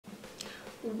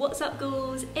What's up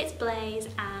ghouls, it's Blaze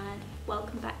and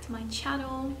welcome back to my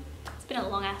channel. It's been a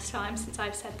long ass time since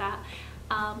I've said that.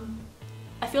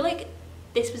 I feel like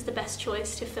this was the best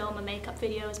choice to film a makeup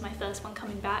video as my first one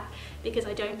coming back because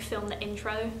I don't film the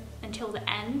intro until the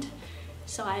end.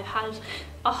 So I've had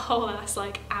a whole ass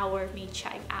hour of me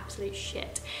chatting absolute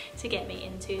shit to get me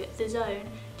into the zone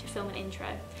to film an intro.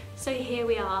 So here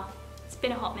we are, it's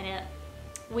been a hot minute.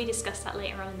 We discussed that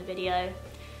later on in the video.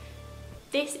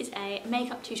 This is a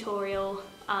makeup tutorial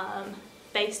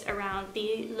based around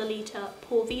the Lolita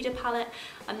PorVida palette.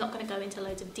 I'm not going to go into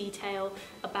loads of detail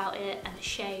about it and the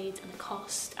shades and the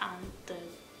cost and the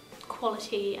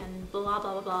quality and blah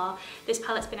blah blah blah. This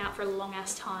palette's been out for a long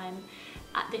ass time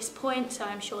at this point, so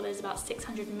I'm sure there's about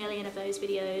 600 million of those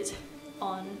videos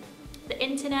on the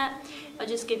internet. I'll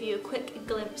just give you a quick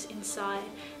glimpse inside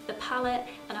the palette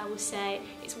and I will say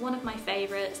it's one of my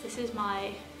favourites. This is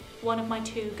one of my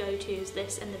two go-tos,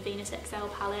 this and the Venus XL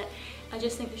palette. I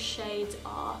just think the shades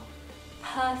are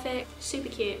perfect, super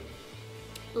cute,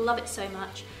 love it so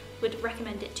much, would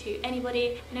recommend it to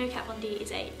anybody. I know Kat Von D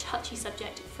is a touchy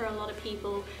subject for a lot of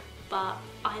people, but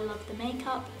I love the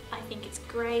makeup, I think it's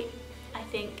great. I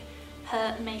think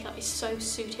her makeup is so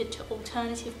suited to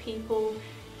alternative people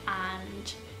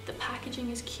and the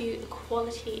packaging is cute, the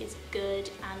quality is good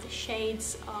and the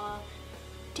shades are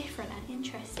different and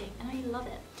interesting and I love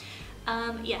it.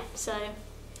 Yeah, so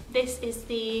this is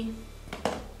a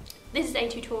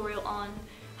tutorial on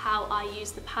how I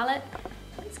use the palette.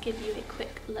 Let's give you a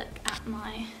quick look at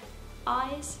my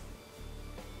eyes.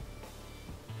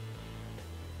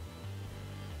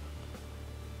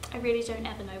 I really don't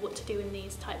ever know what to do in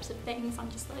these types of things.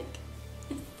 I'm just like,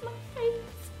 this is my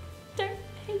face, don't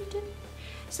hate it.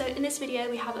 So in this video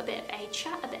we have a bit of a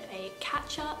chat, a bit of a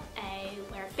catch up,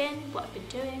 where I've been, what I've been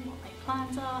doing, what my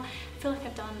plans are. I feel like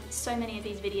I've done so many of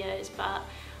these videos, but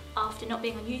after not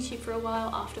being on YouTube for a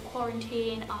while, after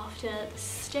quarantine, after the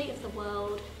state of the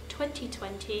world,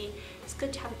 2020, it's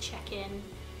good to have a check-in.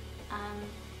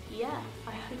 Yeah,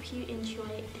 I hope you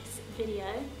enjoy this video.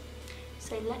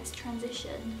 So let's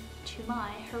transition to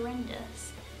my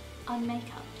horrendous,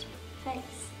 unmakeup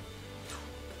face.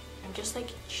 I'm just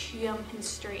jumping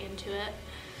straight into it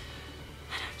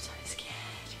and I'm so scared.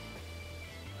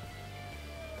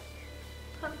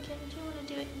 Pumpkin, do you want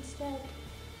to do it instead?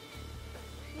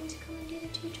 I need to come and do the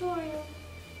tutorial.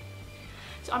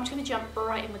 So I'm just going to jump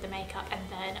right in with the makeup and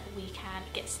then we can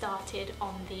get started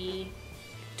on the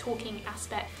talking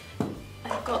aspect.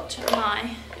 I've got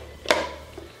my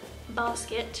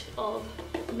basket of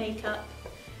makeup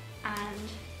and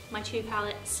my two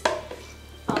palettes.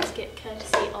 Basket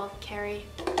courtesy of Kerry.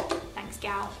 Thanks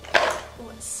gal.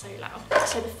 Oh, it's so loud.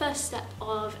 So the first step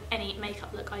of any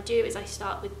makeup look I do is I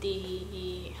start with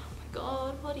the, oh my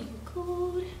god, what are you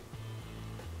called?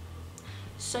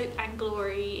 Soap and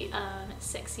Glory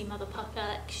Sexy Mother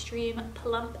Pucker Extreme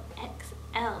Plump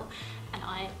XL. And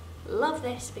I love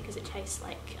this because it tastes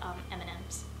like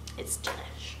M&M's. It's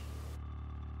delish.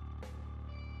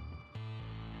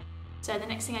 So the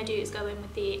next thing I do is go in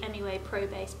with the MUA Pro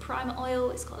Base Primer Oil.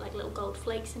 It's got little gold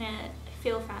flakes in it. I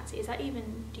feel fancy. Is that even,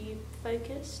 do you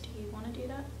focus? Do you want to do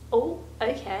that? Oh,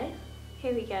 okay.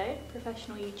 Here we go,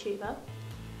 professional YouTuber.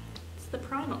 It's the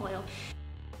primer oil.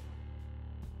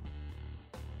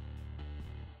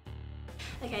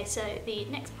 Okay, so the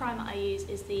next primer I use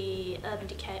is the Urban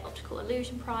Decay Optical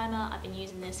Illusion Primer. I've been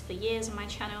using this for years on my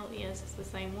channel. Yes, it's the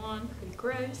same one, pretty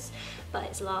gross, but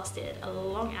it's lasted a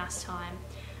long ass time.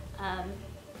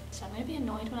 So I'm going to be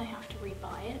annoyed when I have to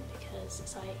rebuy it because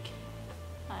it's I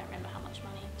don't remember how much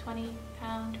money,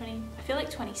 £20, 20, I feel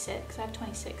like 26, I have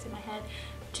 26 in my head,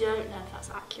 don't know if that's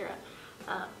accurate.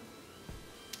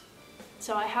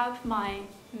 So I have my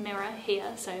mirror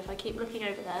here, so if I keep looking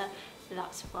over there,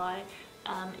 that's why.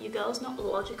 Your girl's not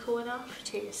logical enough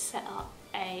to set up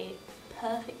a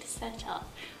perfect setup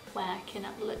where I can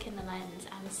look in the lens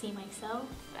and see myself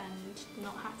and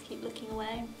not have to keep looking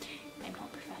away. I'm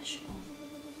not professional.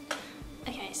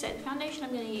 Okay, so the foundation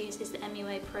I'm going to use is the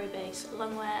MUA Pro Base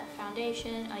Longwear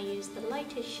Foundation. I use the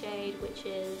lightest shade, which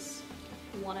is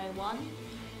 101.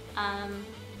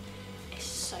 It's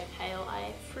so pale,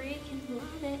 I freaking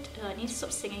love it. I need to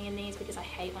stop singing in these because I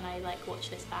hate when I watch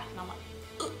this back and I'm like,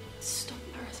 ugh, stop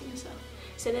embarrassing yourself.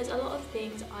 So there's a lot of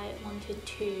things I wanted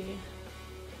to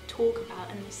talk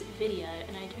about in this video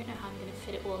and I don't know how I'm going to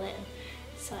fit it all in,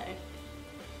 so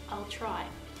I'll try.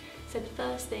 So the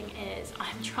first thing is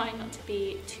I'm trying not to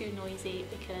be too noisy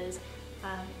because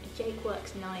Jake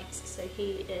works nights, so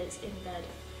he is in bed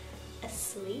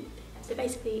asleep. So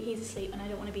basically he's asleep and I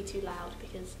don't want to be too loud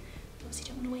because I obviously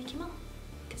don't want to wake him up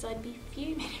because I'd be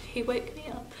fuming if he woke me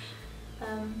up.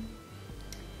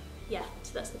 yeah,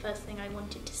 so that's the first thing I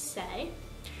wanted to say.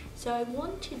 So I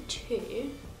wanted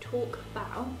to talk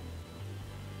about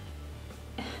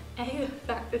in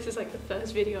fact, this is like the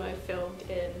first video I filmed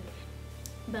in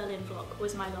Berlin vlog,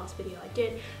 was my last video I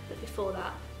did, but before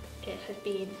that it had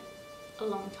been a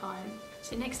long time.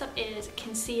 So next up is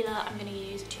concealer. I'm going to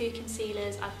use two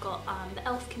concealers. I've got the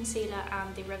e.l.f. concealer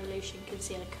and the Revolution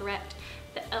concealer correct.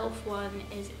 The e.l.f. one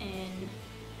is in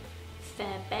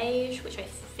Fair Beige, which I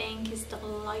think is the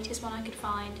lightest one I could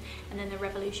find, and then the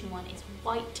Revolution one is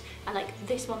white. I like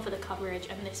this one for the coverage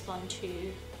and this one to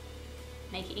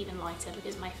make it even lighter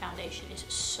because my foundation is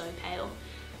so pale.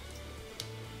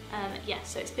 Yeah,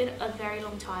 so it's been a very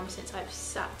long time since I've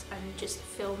sat and just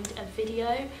filmed a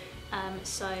video,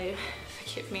 so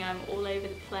forgive me, I'm all over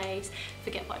the place,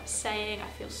 forget what I'm saying, I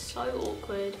feel so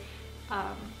awkward.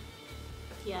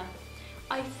 Yeah,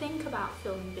 I think about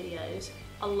filming videos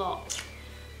a lot,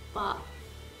 but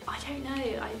I don't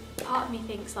know, part of me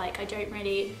thinks like I don't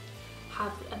really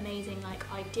have amazing like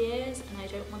ideas, and I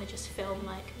don't want to just film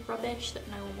like rubbish that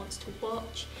no one wants to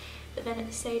watch. But then at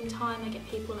the same time I get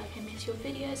people like, I miss your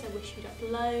videos, I wish you'd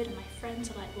upload, and my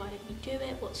friends are like, why don't you do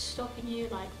it, what's stopping you,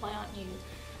 like why aren't you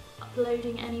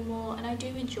uploading anymore? And I do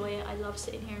enjoy it, I love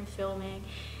sitting here and filming,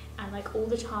 and like all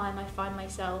the time I find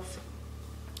myself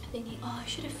thinking, oh I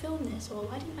should have filmed this, or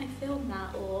why didn't I film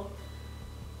that, or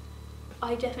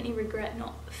I definitely regret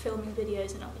not filming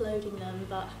videos and uploading them.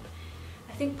 But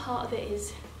I think part of it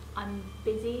is I'm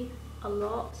busy a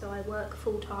lot, so I work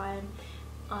full-time,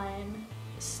 I'm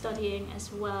studying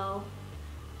as well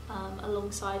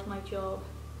alongside my job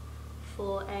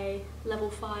for a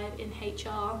level 5 in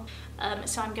HR.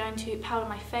 So I'm going to powder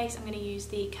my face. I'm going to use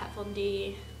the Kat Von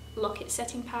D Lock It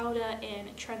Setting Powder in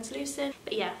Translucent.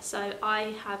 But yeah, so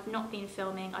I have not been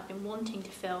filming, I've been wanting to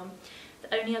film.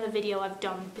 The only other video I've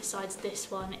done besides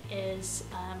this one is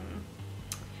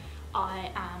I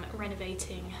am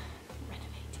renovating.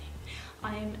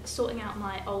 I'm sorting out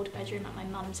my old bedroom at my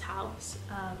mum's house,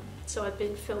 so I've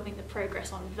been filming the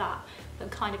progress on that. I'm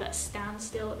kind of at a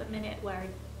standstill at the minute where I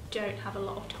don't have a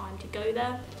lot of time to go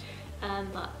there,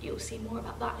 but you'll see more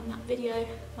about that in that video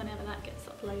whenever that gets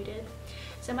uploaded.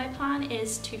 So my plan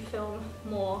is to film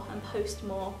more and post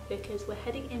more because we're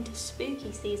heading into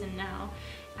spooky season now,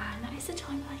 and that is the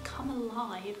time that I come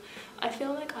alive. I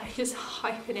feel like I just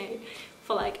hibernate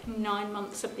for like 9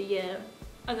 months of the year,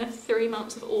 and then 3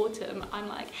 months of autumn I'm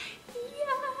like,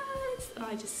 yes, and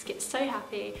I just get so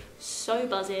happy, so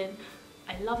buzzing.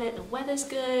 I love it, the weather's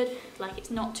good, like it's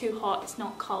not too hot, it's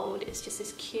not cold, it's just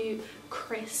this cute,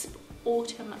 crisp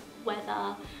autumn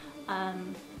weather.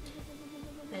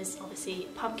 There's obviously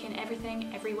pumpkin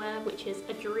everything everywhere, which is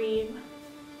a dream.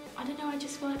 I don't know, I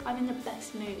just feel like I'm in the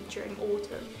best mood during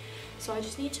autumn. So I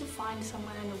just need to find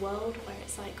somewhere in the world where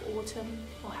it's like autumn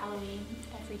or Halloween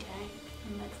every day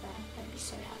and live there. I'd be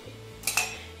so happy.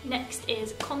 Next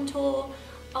is contour,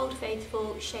 Old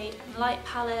Faithful Shade and Light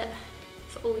palette.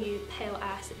 For all you pale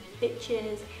ass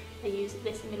bitches, I use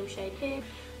this middle shade here,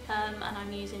 and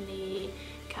I'm using the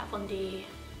Kat Von D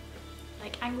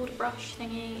like angled brush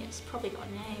thingy. It's probably got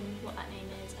a name, what that name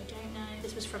is, I don't know.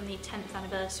 This was from the 10th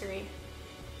anniversary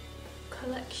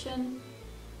collection.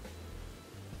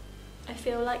 I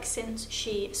feel like since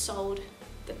she sold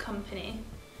the company,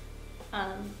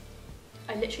 I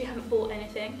literally haven't bought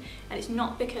anything, and it's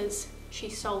not because she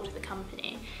sold the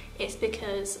company, it's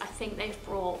because I think they've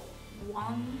brought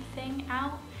one thing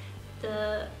out,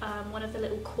 the one of the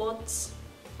little quads,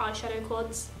 eyeshadow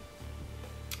quads,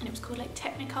 and it was called like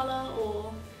Technicolor,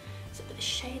 or but the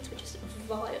shades were just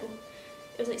vile.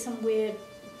 It was like some weird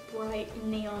bright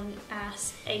neon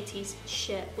ass 80s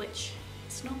shit, which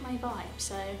it's not my vibe.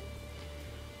 So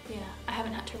yeah, I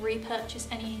haven't had to repurchase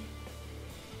any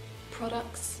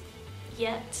products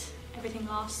yet. Everything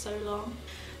lasts so long.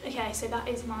 Okay, so that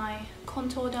is my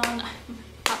contour done.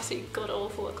 Absolutely god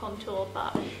awful at contour,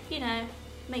 but you know,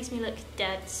 makes me look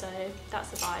dead, so that's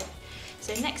the vibe.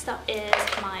 So next up is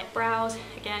my brows.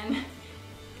 Again,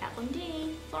 Kat Von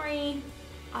D, sorry.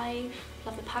 I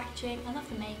love the packaging, I love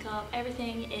the makeup,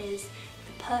 everything is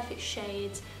the perfect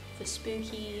shades for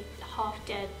spooky,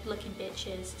 half-dead looking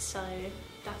bitches, so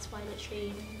that's why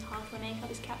literally half my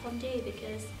makeup is Kat Von D,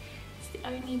 because it's the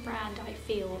only brand I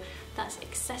feel that's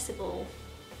accessible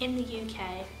in the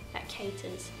UK that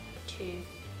caters to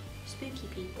spooky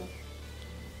people.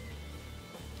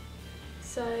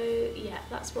 So yeah,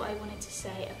 that's what I wanted to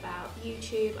say about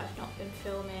YouTube. I've not been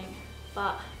filming,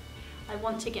 but I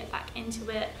want to get back into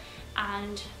it,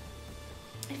 and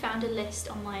I found a list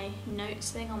on my notes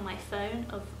thing on my phone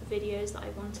of videos that I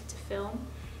wanted to film,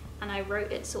 and I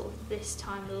wrote it sort of this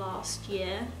time last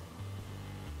year,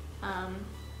 and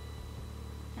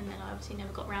and then I obviously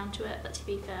never got around to it, but to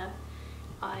be fair,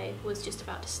 I was just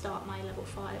about to start my level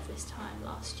 5 this time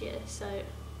last year, so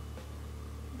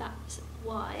that's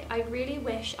why. I really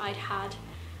wish I'd had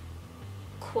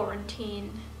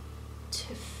quarantine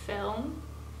to film.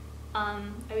 I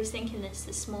was thinking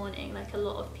this morning, like a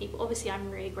lot of people, obviously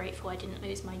I'm really grateful I didn't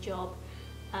lose my job.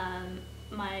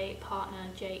 My partner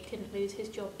Jake didn't lose his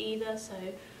job either, so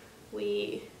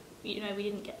we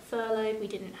didn't get furloughed, we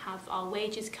didn't have our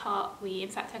wages cut, in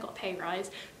fact I got a pay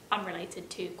rise unrelated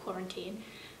to quarantine.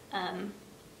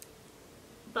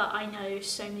 But I know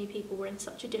so many people were in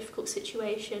such a difficult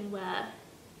situation where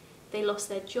they lost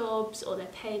their jobs, or their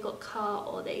pay got cut,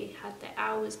 or they had their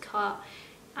hours cut,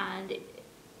 and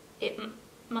it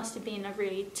must have been a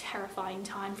really terrifying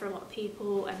time for a lot of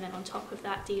people. And then on top of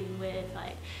that, dealing with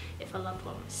like if a loved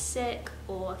one was sick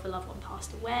or if a loved one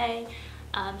passed away.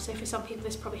 So for some people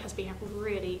this probably has been a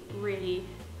really, really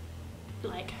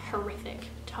like horrific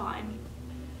time.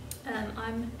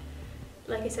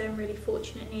 Like I said, I'm really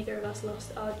fortunate neither of us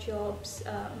lost our jobs.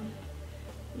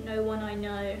 No one I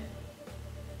know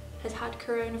has had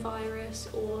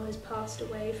coronavirus or has passed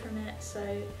away from it,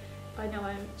 so I know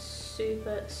I'm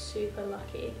super, super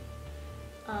lucky.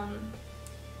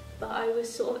 But I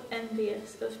was sort of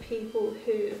envious of people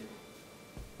who,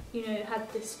 you know,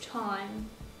 had this time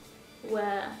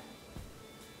where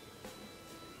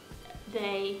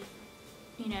they,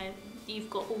 you know, you've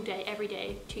got all day, every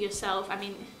day to yourself. I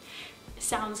mean, it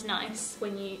sounds nice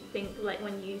when you think, like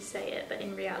when you say it, but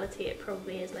in reality it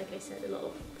probably is, like I said, a lot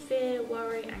of fear,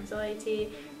 worry,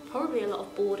 anxiety, probably a lot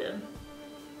of boredom.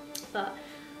 But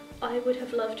I would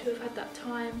have loved to have had that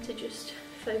time to just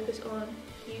focus on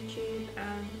YouTube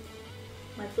and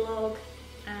my blog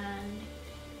and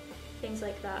things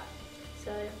like that.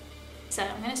 So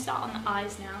I'm going to start on the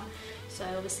eyes now. So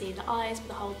obviously the eyes were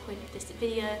the whole point of this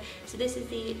video. So this is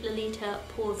the Lolita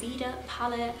PorVida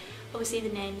palette. Obviously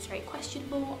the name is very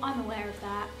questionable, I'm aware of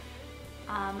that.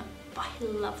 But I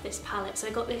love this palette. So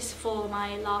I got this for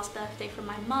my last birthday from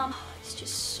my mum. It's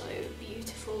just so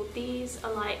beautiful. These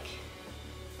are like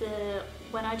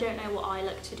when I don't know what eye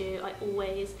look to do, I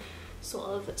always sort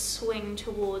of swing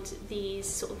towards these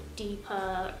sort of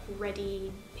deeper,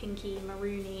 reddy, pinky,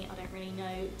 maroony, I don't really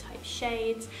know, type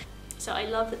shades. So I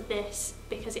love this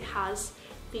because it has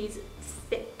these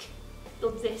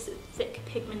this thick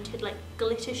pigmented like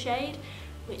glitter shade,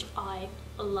 which I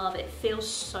love. It feels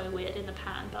so weird in the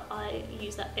pan, but I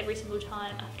use that every single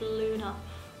time after Luna.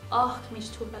 Oh, can we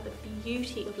just talk about the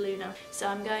beauty of Luna? So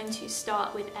I'm going to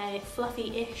start with a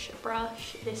fluffy-ish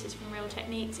brush. This is from Real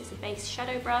Techniques, it's a base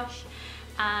shadow brush.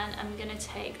 And I'm gonna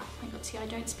take, oh my god, see, I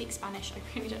don't speak Spanish, I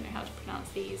really don't know how to pronounce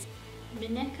these.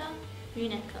 Muñeca? I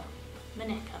don't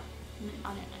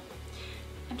know.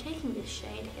 I'm taking this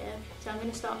shade here, so I'm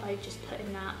gonna start by just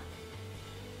putting that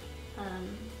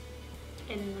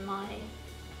in my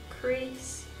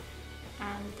crease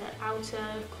and the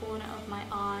outer corner of my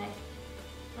eye.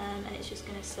 And it's just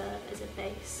going to serve as a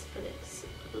base for this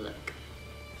look.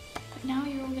 But now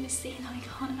you're all going to see that I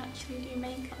can't actually do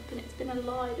makeup, and it's been a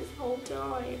lie this whole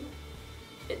time.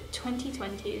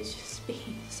 2020 has just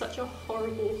been such a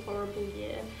horrible, horrible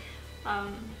year.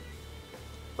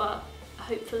 But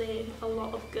hopefully a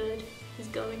lot of good is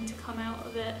going to come out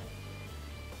of it.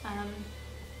 I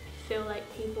feel like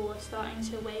people are starting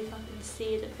to wake up and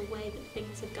see that the way that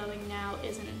things are going now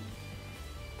isn't,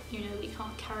 you know, we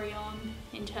can't carry on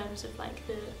in terms of like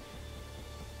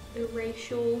the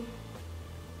racial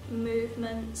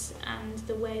movements, and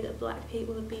the way that black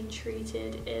people have been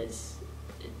treated is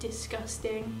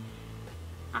disgusting,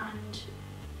 and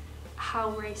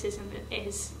how racism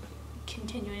is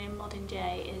continuing in modern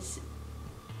day is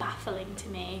baffling to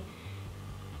me,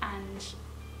 and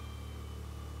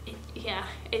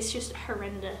it's just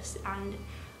horrendous. And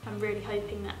I'm really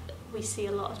hoping that we see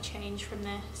a lot of change from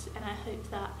this, and I hope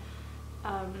that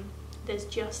there's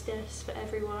justice for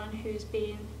everyone who's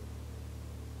been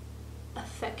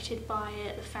affected by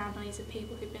it, the families of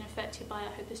people who've been affected by it.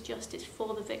 I hope there's justice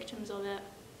for the victims of it.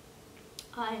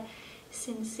 I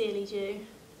sincerely do.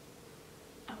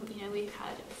 You know, we've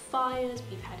had fires,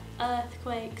 we've had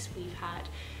earthquakes, we've had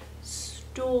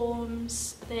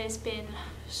storms. There's been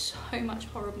so much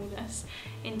horribleness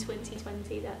in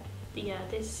 2020 that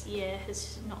this year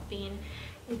has not been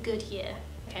a good year.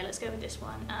 Okay, let's go with this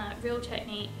one. Real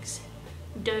Techniques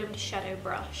Domed Shadow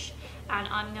Brush, and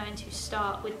I'm going to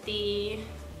start with the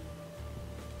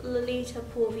Lolita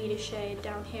PorVida shade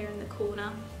down here in the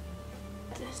corner.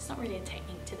 There's not really a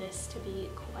technique to this, to be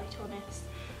quite honest.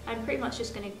 I'm pretty much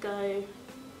just going to go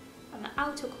on the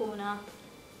outer corner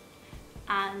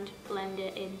and blend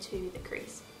it into the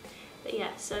crease. But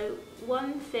yeah, so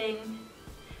one thing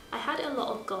I had a lot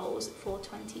of goals for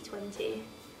 2020.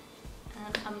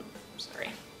 I'm sorry,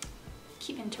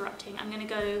 keep interrupting. I'm going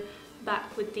to go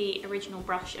back with the original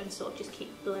brush and sort of just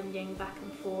keep blending back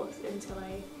and forth until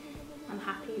I'm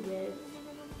happy with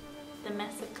the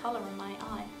mess of colour on my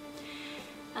eye.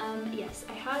 Yes,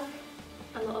 I had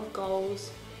a lot of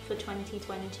goals for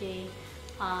 2020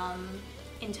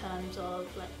 in terms of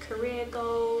like career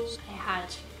goals. I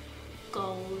had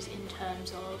goals in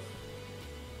terms of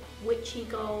witchy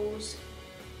goals,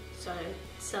 so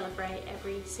celebrate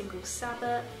every single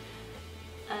Sabbath,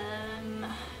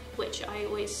 which I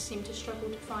always seem to struggle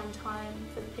to find time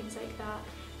for things like that,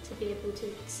 to be able to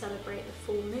celebrate the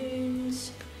full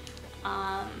moons,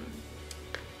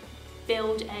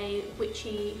 build a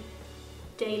witchy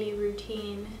daily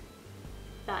routine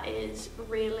that is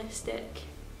realistic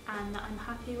and that I'm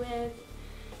happy with.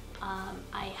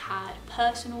 I had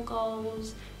personal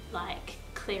goals like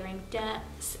clearing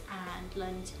debts and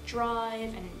learning to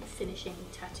drive and finishing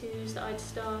tattoos that I'd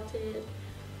started.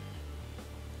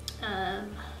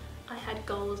 I had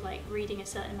goals like reading a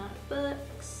certain amount of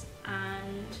books,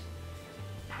 and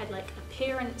I had like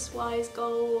appearance-wise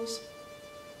goals,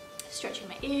 stretching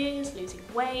my ears, losing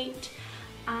weight,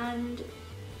 and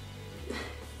I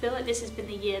feel like this has been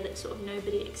the year that sort of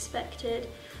nobody expected,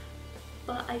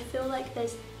 but I feel like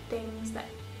there's things that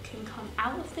can come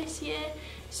out of this year.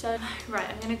 So right,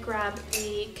 I'm going to grab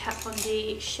the Kat Von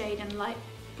D Shade and Light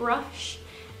brush,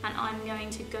 and I'm going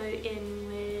to go in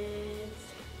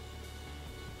with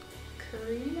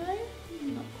Caruno,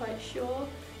 I'm not quite sure,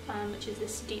 which is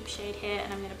this deep shade here,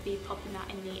 and I'm going to be popping that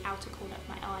in the outer corner of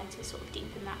my eye to sort of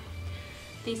deepen that.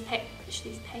 These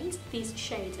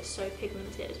shades are so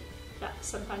pigmented that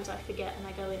sometimes I forget and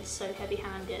I go in so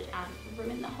heavy-handed and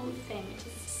ruin the whole thing, which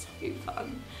is so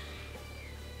fun.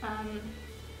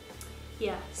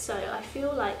 Yeah, so I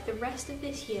feel like the rest of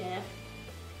this year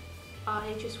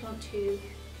I just want to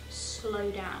slow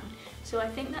down. So I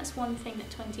think that's one thing that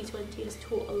 2020 has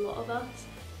taught a lot of us,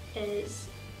 is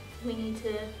we need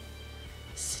to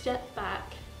step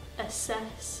back,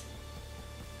 assess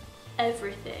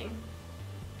everything,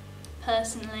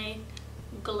 personally,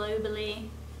 globally.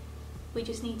 We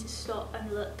just need to stop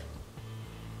and look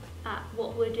at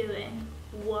what we're doing,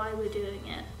 why we're doing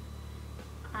it,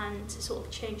 and to sort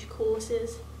of change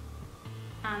courses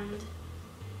and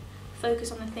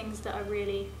focus on the things that are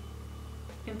really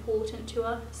important to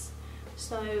us.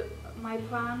 So my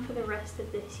plan for the rest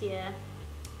of this year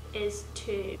is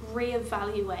to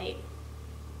reevaluate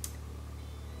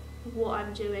what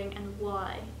I'm doing and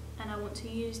why, and I want to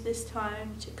use this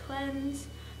time to cleanse,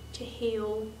 to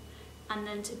heal, and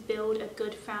then to build a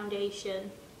good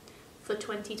foundation for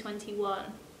 2021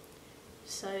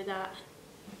 so that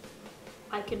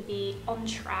I can be on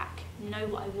track, know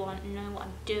what I want, know what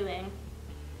I'm doing,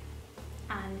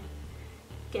 and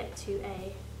get to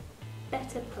a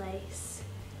better place.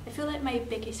 I feel like my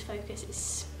biggest focus is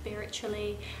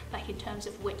spiritually, like in terms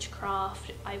of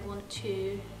witchcraft. I want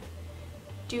to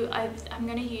do, I'm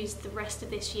going to use the rest of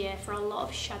this year for a lot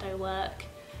of shadow work,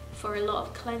 for a lot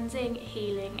of cleansing,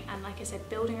 healing, and like I said,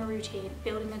 building a routine,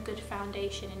 building a good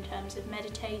foundation in terms of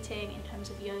meditating, in terms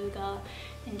of yoga,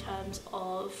 in terms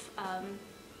of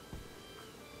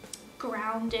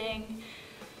grounding,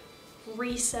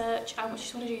 research. I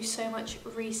just want to do so much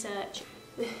research.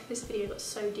 This video got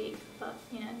so deep, but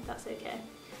you know, that's okay.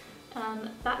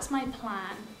 That's my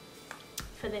plan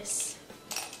for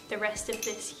the rest of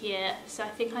this year. So I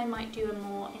think I might do a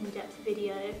more in-depth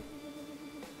video,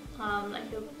 like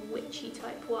a witchy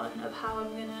type one, of how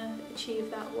I'm gonna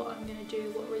achieve that, what I'm gonna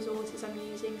do, what resources I'm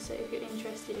using. So if you're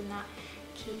interested in that,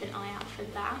 keep an eye out for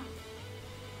that.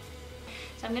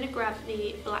 So I'm gonna grab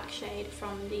the black shade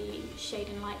from the Shade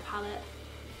and Light palette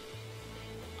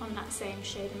on that same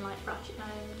Shade and Light brush, and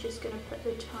I'm just gonna put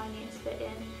the tiniest bit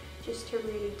in just to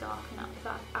really darken up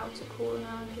that outer corner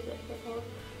and give it a bit of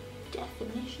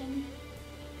definition.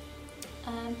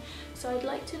 So I'd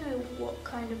like to know what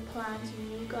kind of plans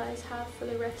you guys have for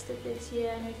the rest of this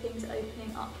year. I know things are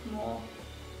opening up more.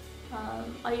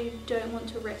 I don't want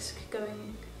to risk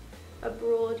going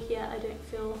abroad yet. I don't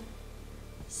feel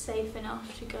safe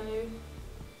enough to go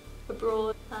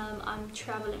abroad. I'm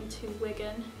travelling to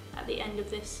Wigan at the end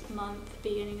of this month,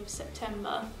 beginning of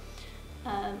September.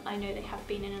 I know they have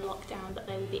been in a lockdown, but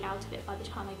they will be out of it by the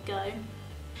time I go.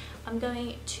 I'm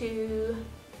going to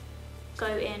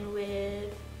go in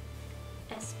with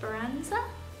Esperanza,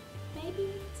 maybe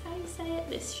that's how you say it,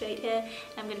 this shade here.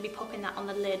 I'm going to be popping that on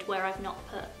the lid where I've not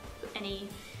put any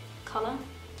colour,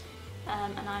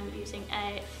 and I'm using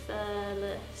a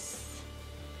Furless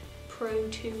Pro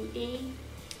 2E,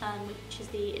 which is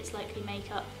the It's Likely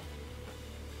Makeup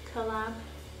collab.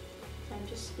 So I'm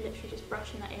just literally just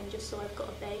brushing that in just so I've got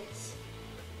a base.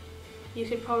 You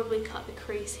could probably cut the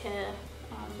crease here,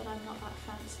 but I'm not that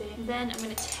fancy. And then I'm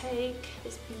going to take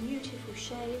this beautiful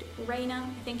shade, Raina,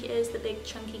 I think it is, the big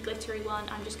chunky glittery one.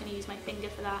 I'm just going to use my finger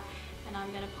for that, and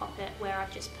I'm going to pop it where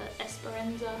I've just put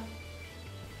Esperanza,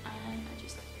 and I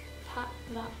just pat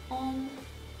that on.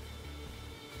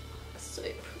 So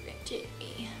pretty.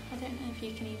 I don't know if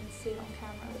you can even see it on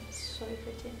camera, but it's so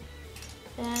pretty.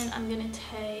 Then I'm going to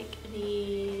take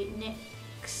the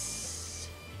NYX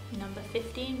number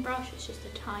 15 brush. It's just a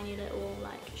tiny little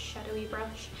like shadowy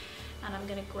brush, and I'm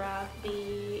going to grab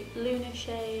the Lunar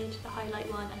shade, the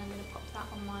highlight one, and I'm going to pop that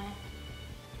on my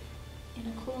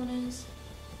inner corners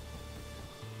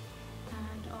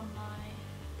and on my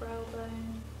brow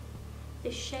bone.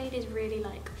 This shade is really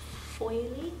like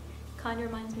foily, kind of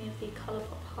reminds me of the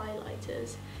Colourpop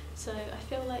highlighters, so I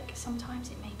feel like sometimes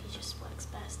it maybe just works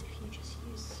best if you just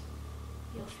use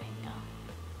your finger.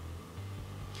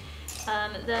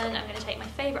 Then I'm going to take my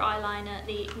favourite eyeliner,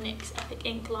 the NYX Epic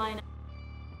Ink Eyeliner.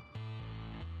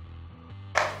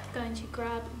 I'm going to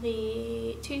grab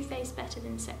the Too Faced Better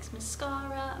Than Sex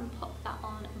mascara and pop that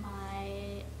on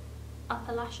my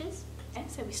upper lashes. Okay,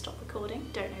 so we stopped recording,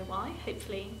 don't know why,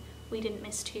 hopefully we didn't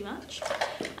miss too much.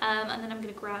 And then I'm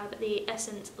going to grab the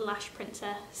Essence Lash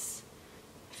Princess.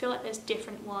 I feel like there's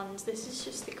different ones, this is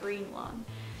just the green one.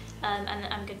 And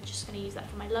I'm just going to use that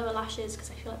for my lower lashes because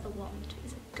I feel like the wand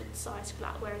is a good size for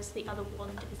that, whereas the other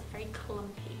wand is very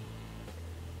clumpy.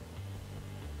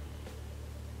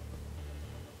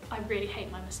 I really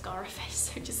hate my mascara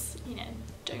face, so just, you know,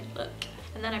 don't look.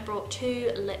 And then I brought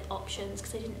two lip options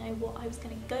because I didn't know what I was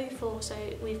going to go for. So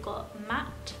we've got a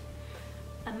matte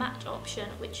option,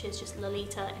 which is just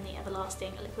Lolita in the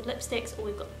Everlasting Liquid Lipsticks, or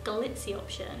we've got glitzy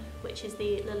option, which is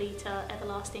the Lolita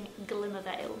Everlasting Glimmer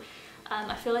Veil.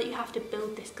 I feel like you have to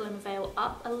build this glimmer veil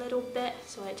up a little bit,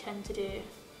 so I tend to do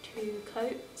 2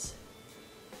 coats.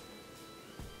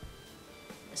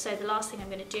 So the last thing I'm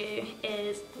going to do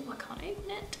is, oh, I can't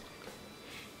open it,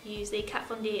 use the Kat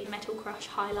Von D Metal Crush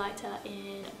highlighter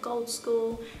in Gold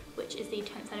School, which is the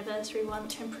 10th anniversary one,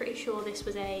 which I'm pretty sure this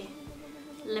was a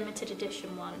limited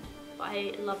edition one, but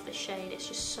I love the shade. It's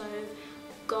just so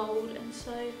gold and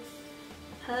so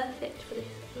perfect for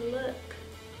this look.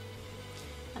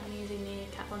 And I'm using the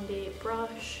Kat Von D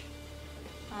brush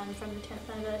from the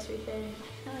 10th anniversary thing.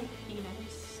 I feel like, you know,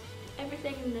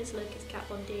 everything in this look is Kat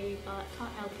Von D, but I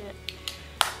can't help it.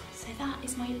 So that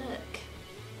is my look.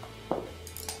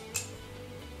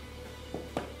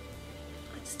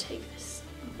 Let's take this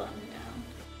button down.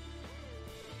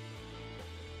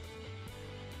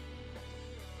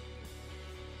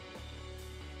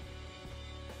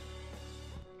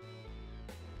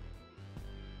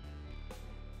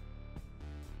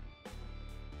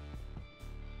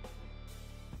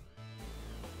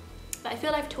 But I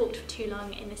feel I've talked for too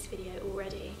long in this video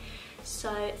already,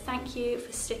 so thank you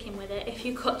for sticking with it. If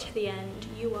you got to the end,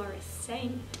 you are a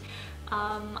saint.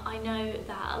 I know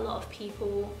that a lot of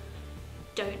people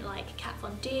don't like Kat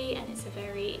Von D and it's a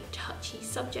very touchy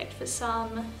subject for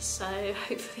some, so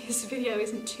hopefully this video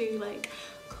isn't too like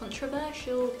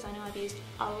controversial, because I know I've used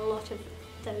a lot of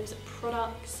those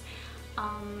products.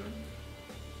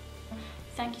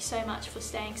 Thank you so much for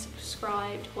staying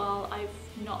subscribed while I've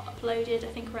not uploaded. I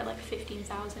think we're at like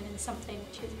 15,000 and something,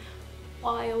 which is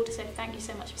wild. So thank you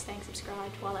so much for staying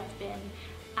subscribed while I've been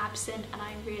absent, and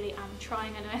I really am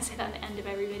trying. I know I say that at the end of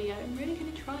every video, I'm really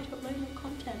going to try to upload more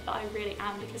content, but I really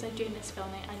am, because I do miss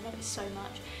filming. I love it so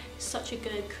much. It's such a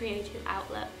good creative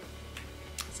outlet.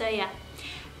 So yeah,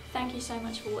 thank you so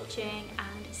much for watching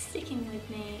and sticking with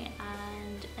me,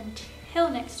 and until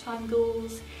next time,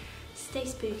 ghouls, stay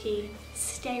spooky,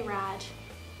 stay rad,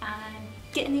 and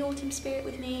get in the autumn spirit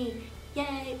with me.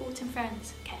 Yay, autumn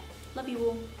friends. Okay, love you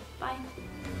all. Bye.